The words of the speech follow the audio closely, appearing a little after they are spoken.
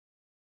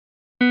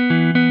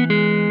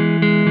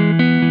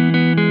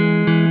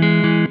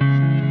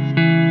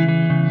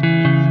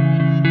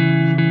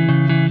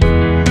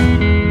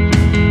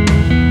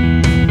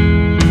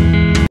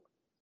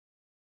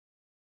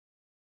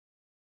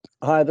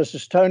Hi, this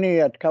is Tony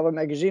at Cover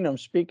Magazine. I'm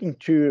speaking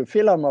to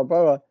Phila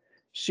Maboa,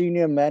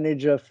 Senior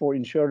Manager for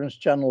Insurance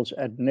Channels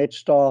at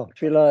Netstar.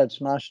 Phila,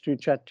 it's nice to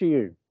chat to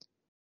you.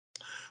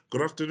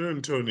 Good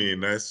afternoon, Tony.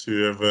 Nice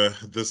to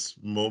have this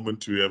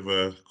moment to have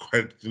a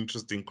quite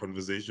interesting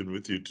conversation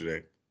with you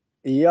today.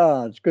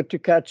 Yeah, it's good to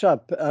catch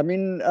up. I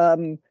mean,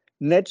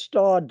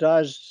 Netstar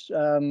does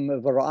a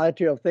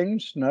variety of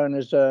things known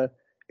as a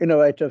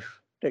innovative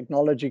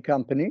technology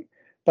company.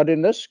 But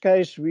in this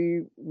case,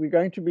 we're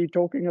going to be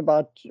talking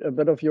about a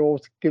bit of your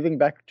giving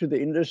back to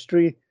the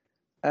industry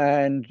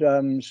and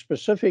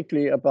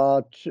specifically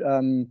about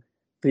the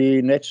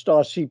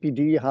Netstar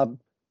CPD hub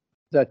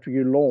that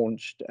you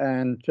launched.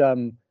 And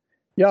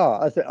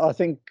yeah, I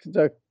think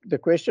the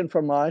question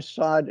from my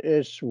side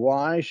is,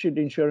 why should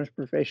insurance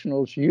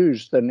professionals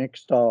use the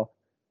Netstar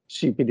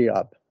CPD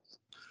hub?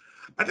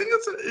 I think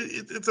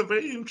it's a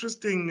very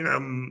interesting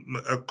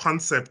a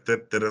concept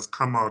that has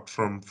come out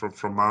from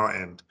our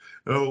end.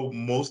 You know,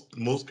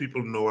 most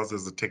people know us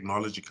as a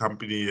technology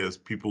company, as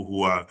people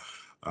who are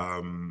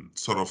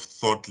sort of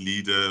thought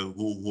leader,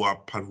 who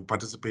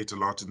participate a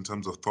lot in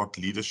terms of thought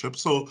leadership.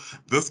 So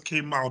this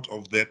came out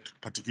of that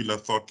particular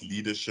thought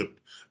leadership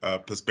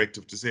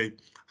perspective to say,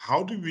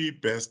 how do we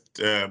best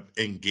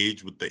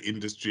engage with the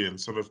industry and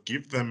sort of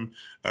give them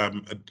a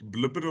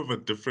little bit of a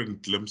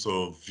different glimpse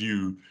of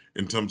view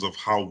in terms of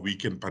how we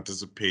can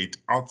participate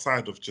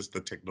outside of just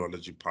the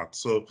technology part.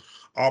 So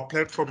our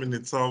platform in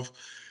itself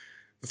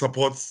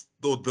supports,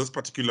 though this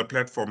particular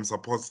platform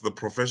supports the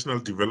professional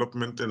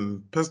development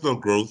and personal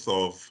growth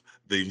of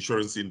the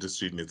insurance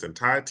industry in its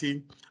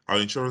entirety.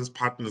 Our insurance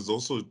partners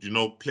also,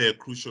 play a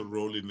crucial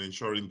role in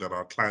ensuring that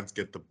our clients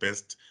get the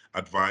best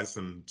advice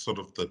and sort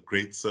of the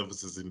great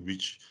services in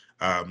which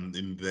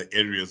in the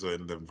areas or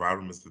in the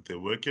environments that they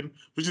work in,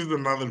 which is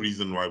another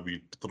reason why we're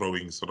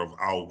throwing sort of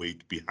our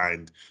weight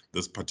behind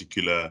this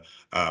particular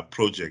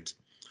project.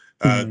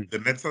 The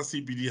Netstar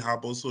CPD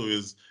Hub also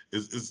is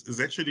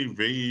actually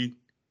very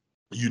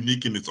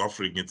unique in its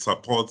offering. It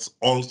supports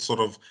all sort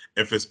of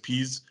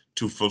FSPs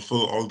to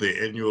fulfill all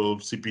their annual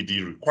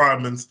CPD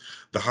requirements.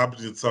 The hub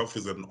itself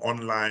is an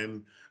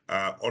online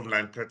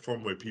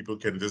platform where people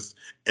can just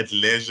at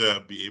leisure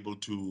be able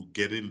to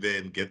get in there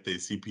and get their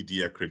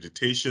CPD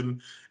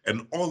accreditation.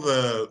 And all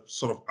the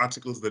sort of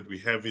articles that we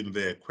have in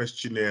there,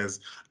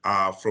 questionnaires,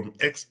 are from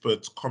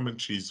experts,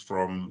 commentaries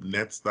from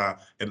Netstar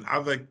and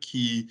other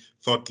key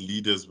thought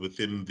leaders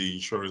within the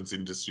insurance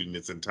industry in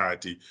its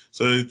entirety.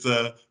 So it's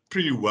a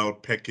pretty well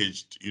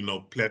packaged,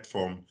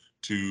 platform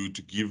to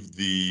give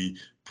the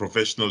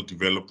professional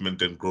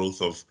development and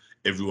growth of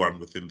everyone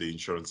within the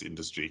insurance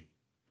industry.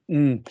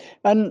 And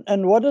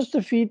what has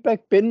the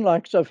feedback been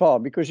like so far?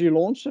 Because you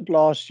launched it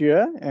last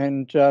year,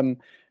 and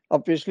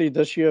obviously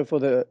this year for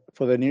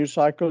the new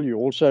cycle, you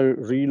also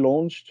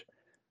relaunched.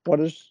 What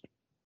has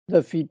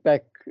the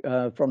feedback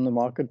from the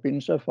market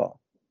been so far?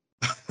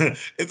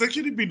 It's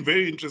actually been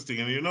very interesting.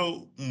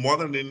 And, more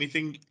than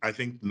anything, I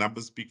think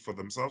numbers speak for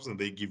themselves and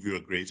they give you a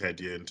great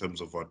idea in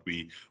terms of what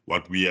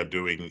we are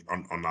doing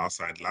on our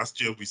side. Last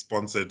year, we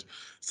sponsored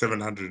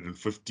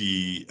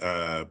 750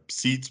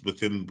 seats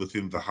within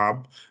the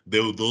hub.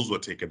 Those were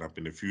taken up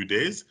in a few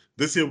days.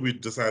 This year, we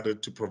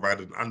decided to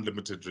provide an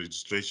unlimited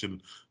registration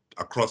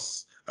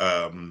across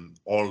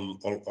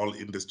all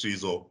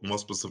industries, or more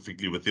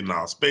specifically within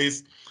our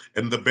space.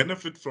 And the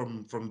benefit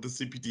from the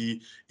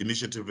CPD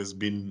initiative has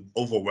been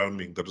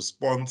overwhelming. The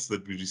response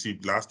that we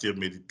received last year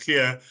made it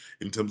clear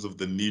in terms of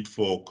the need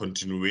for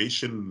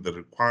continuation, the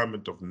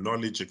requirement of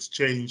knowledge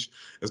exchange,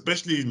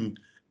 especially in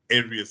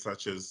areas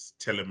such as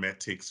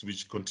telematics,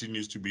 which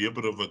continues to be a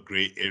bit of a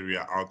gray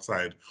area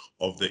outside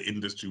of the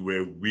industry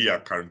where we are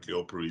currently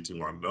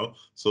operating on now.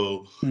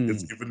 So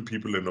it's given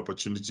people an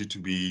opportunity to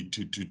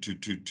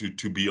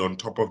be on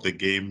top of the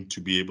game,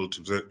 to be able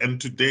to, and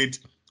to date,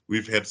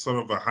 we've had sort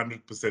of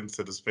 100%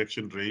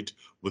 satisfaction rate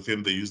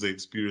within the user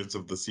experience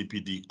of the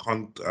CPD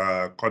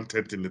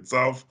content in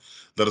itself.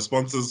 The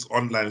responses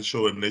online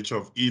show a nature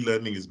of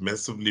e-learning is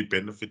massively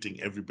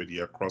benefiting everybody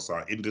across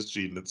our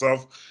industry in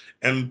itself.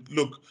 And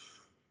look,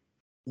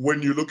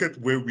 when you look at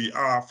where we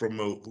are from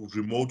a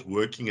remote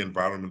working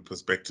environment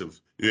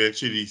perspective, you're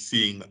actually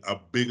seeing a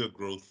bigger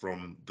growth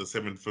from the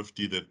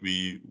 750 that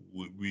we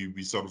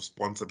sort of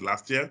sponsored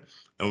last year,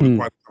 and we're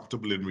quite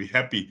comfortable and we're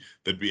happy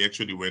that we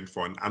actually went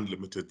for an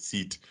unlimited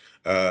seat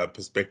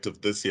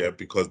perspective this year,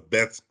 because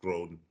that's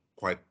grown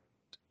quite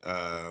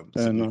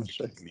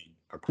significantly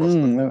across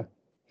the.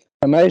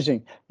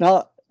 Amazing.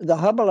 Now, the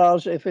hub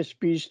allows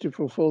FSPs to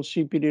fulfill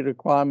CPD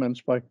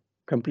requirements by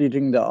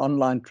completing the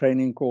online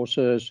training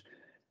courses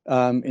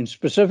in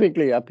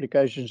specifically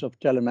applications of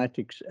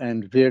telematics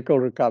and vehicle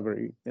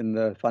recovery in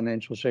the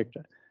financial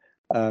sector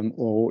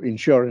or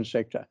insurance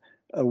sector.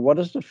 What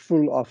is the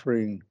full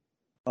offering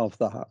of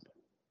the hub?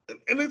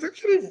 And it's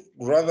actually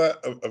rather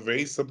a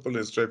very simple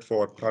and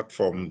straightforward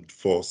platform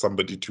for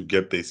somebody to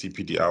get their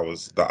CPD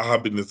hours. The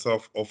hub in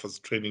itself offers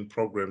training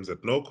programs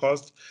at no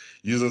cost.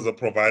 Users are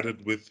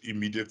provided with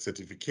immediate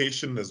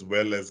certification as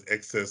well as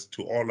access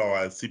to all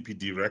our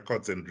CPD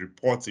records and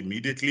reports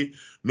immediately.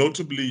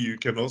 Notably, you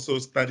can also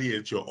study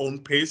at your own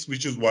pace,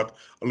 which is what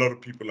a lot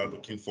of people are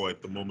looking for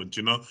at the moment.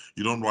 You know,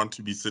 you don't want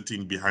to be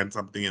sitting behind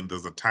something and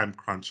there's a time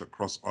crunch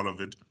across all of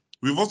it.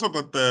 We've also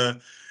got the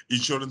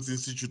Insurance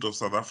Institute of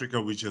South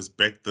Africa, which has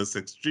backed this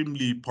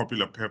extremely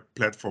popular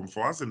platform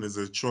for us and has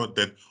ensured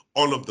that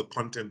all of the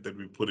content that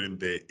we put in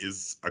there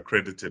is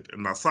accredited.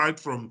 And aside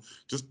from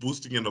just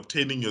boosting and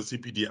obtaining your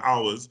CPD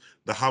hours,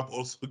 the hub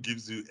also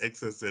gives you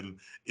access and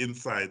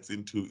insights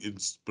into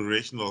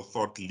inspirational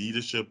thought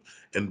leadership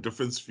and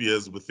different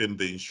spheres within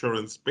the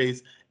insurance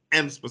space,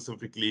 and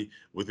specifically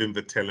within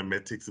the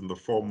telematics in the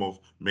form of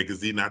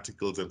magazine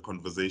articles and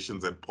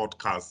conversations and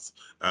podcasts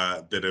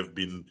that have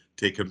been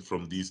taken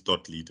from these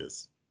thought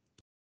leaders.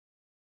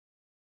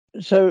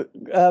 So,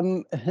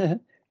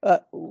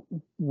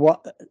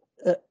 what?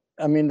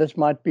 I mean, this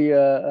might be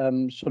a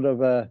sort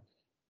of a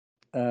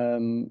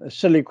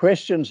silly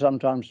question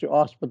sometimes to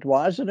ask, but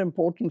why is it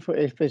important for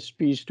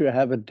FSPs to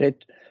have an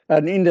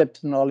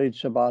in-depth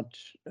knowledge about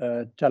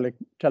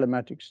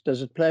telematics?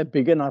 Does it play a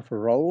big enough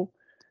role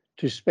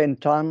to spend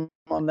time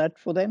on that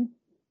for them?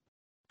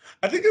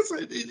 I think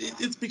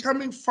it's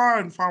becoming far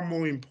and far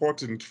more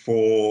important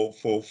for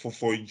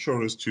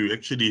insurers to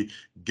actually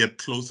get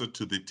closer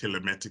to the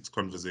telematics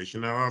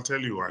conversation. And I'll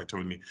tell you why,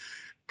 Tony.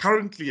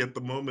 Currently, at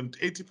the moment,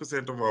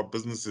 80% of our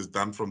business is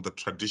done from the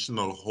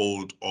traditional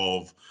hold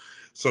of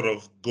sort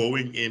of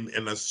going in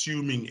and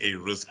assuming a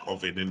risk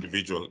of an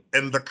individual.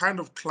 And the kind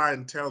of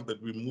clientele that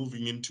we're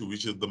moving into,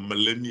 which is the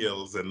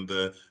millennials and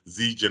the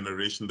Z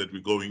generation that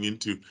we're going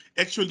into,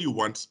 actually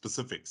want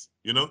specifics.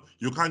 You know,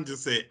 you can't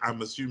just say,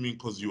 I'm assuming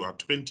because you are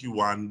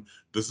 21,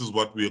 this is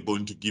what we are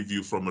going to give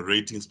you from a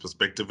ratings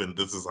perspective, and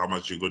this is how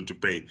much you're going to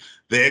pay.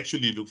 They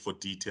actually look for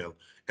detail.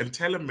 And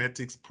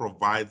telematics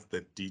provides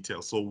that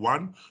detail. So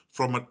one,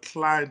 from a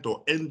client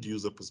or end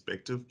user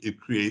perspective, it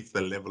creates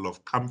the level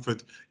of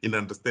comfort in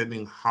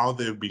understanding how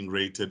they're being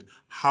rated,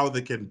 how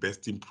they can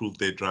best improve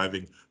their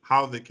driving,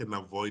 how they can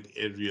avoid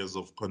areas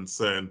of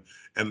concern,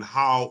 and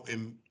how,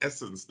 in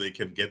essence, they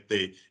can get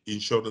their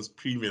insurance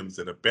premiums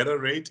at a better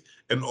rate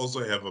and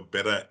also have a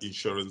better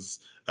insurance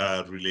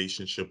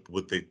relationship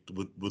with the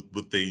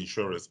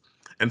insurers.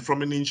 And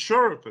from an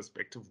insurer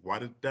perspective,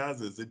 what it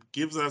does is it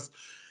gives us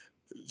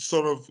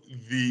sort of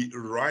the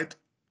right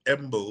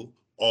angle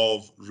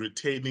of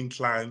retaining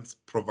clients,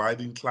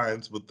 providing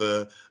clients with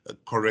the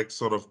correct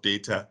sort of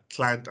data.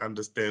 Client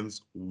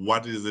understands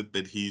what is it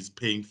that he's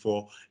paying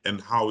for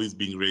and how he's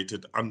being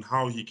rated and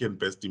how he can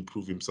best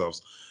improve himself.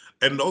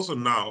 And also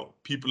now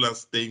people are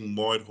staying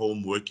more at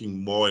home,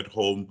 working more at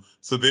home,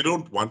 so they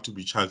don't want to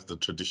be charged the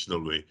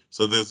traditional way.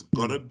 So there's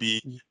got to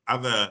be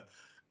other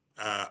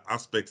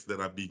aspects that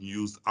are being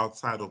used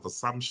outside of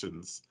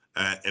assumptions,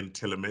 and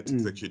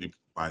telematics actually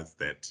provides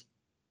that.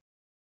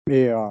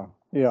 Yeah,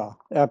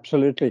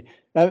 absolutely.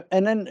 And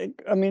then,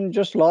 I mean,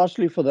 just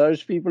lastly, for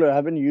those people who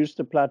haven't used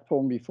the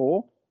platform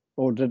before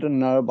or didn't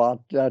know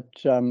about that,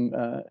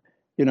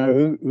 you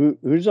know,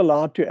 who's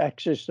allowed to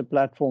access the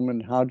platform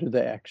and how do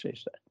they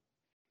access that?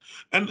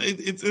 And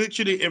it's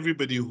actually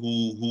everybody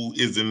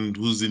who's in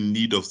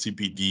need of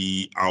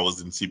CPD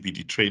hours and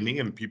CPD training,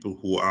 and people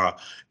who are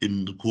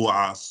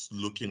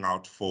looking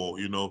out for,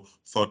 you know,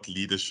 thought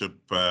leadership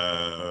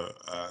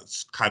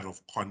kind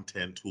of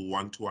content, who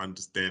want to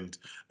understand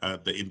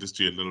the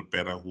industry a little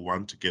better, who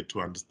want to get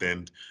to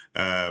understand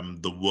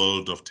the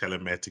world of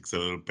telematics a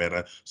little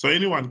better. So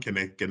anyone can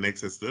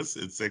access this.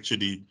 It's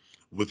actually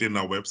within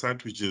our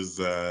website, which is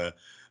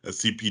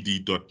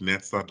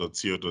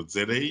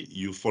cpd.netstar.co.za.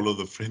 You follow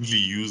the friendly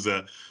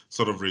user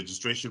sort of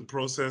registration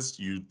process.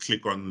 You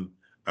click on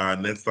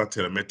Netstar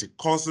Telematic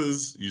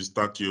courses.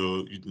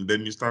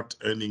 Then you start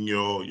earning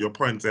your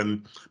points.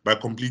 And by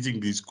completing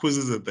these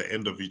quizzes at the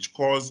end of each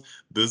course,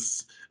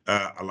 this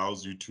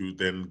allows you to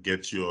then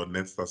get your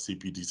Netstar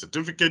CPD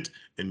certificate,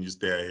 and you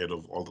stay ahead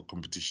of all the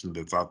competition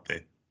that's out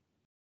there.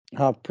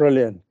 Oh,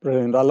 brilliant.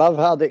 I love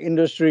how the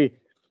industry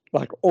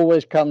like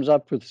always comes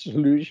up with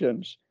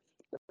solutions.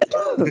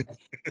 It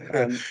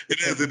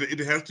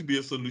has to be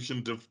a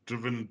solution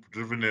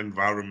driven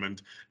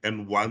environment,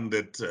 and one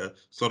that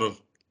sort of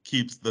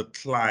keeps the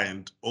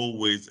client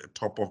always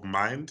top of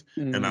mind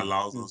and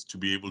allows us to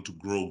be able to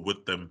grow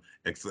with them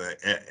as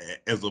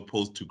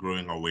opposed to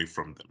growing away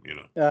from them, you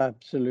know.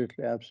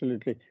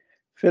 Absolutely.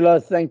 Philo,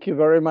 thank you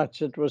very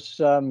much. It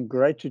was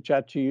great to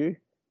chat to you.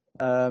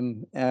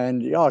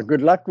 And yeah,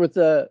 good luck with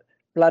the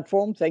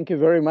platform. Thank you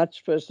very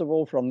much, first of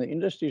all, from the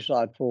industry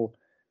side for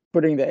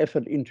putting the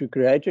effort into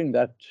creating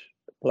that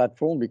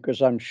platform,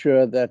 because I'm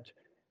sure that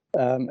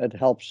it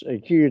helps a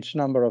huge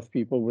number of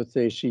people with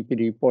their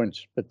CPD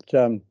points. But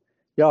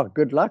yeah,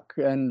 good luck,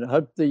 and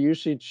hope the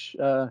usage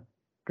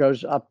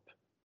goes up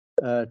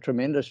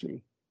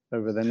tremendously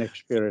over the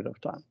next period of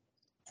time.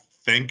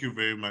 Thank you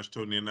very much,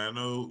 Tony. And I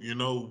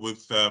know,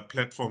 with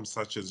platforms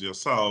such as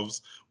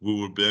yourselves, we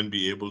will then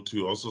be able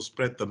to also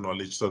spread the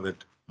knowledge so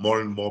that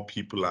more and more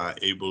people are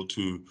able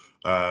to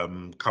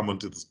come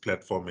onto this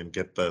platform and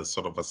get the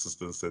sort of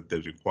assistance that they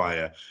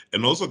require,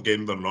 and also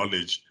gain the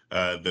knowledge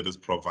that is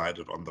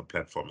provided on the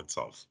platform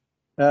itself.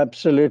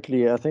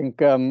 Absolutely. I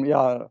think,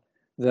 yeah,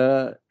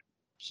 the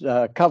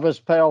Covers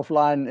payoff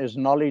line is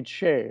knowledge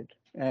shared,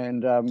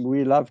 and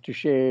we love to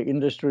share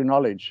industry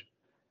knowledge.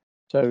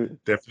 So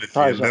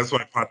definitely, and that's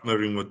why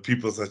partnering with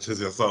people such as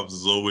yourselves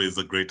is always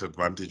a great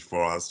advantage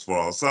for us, for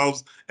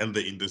ourselves, and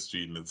the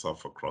industry in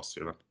itself across.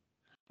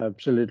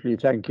 Absolutely.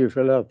 Thank you,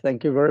 Philip.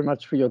 Thank you very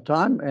much for your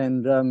time,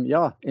 and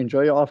yeah,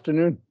 enjoy your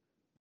afternoon.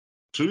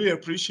 Truly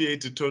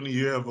appreciate it, Tony.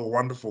 You have a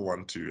wonderful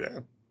one too.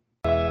 Yeah.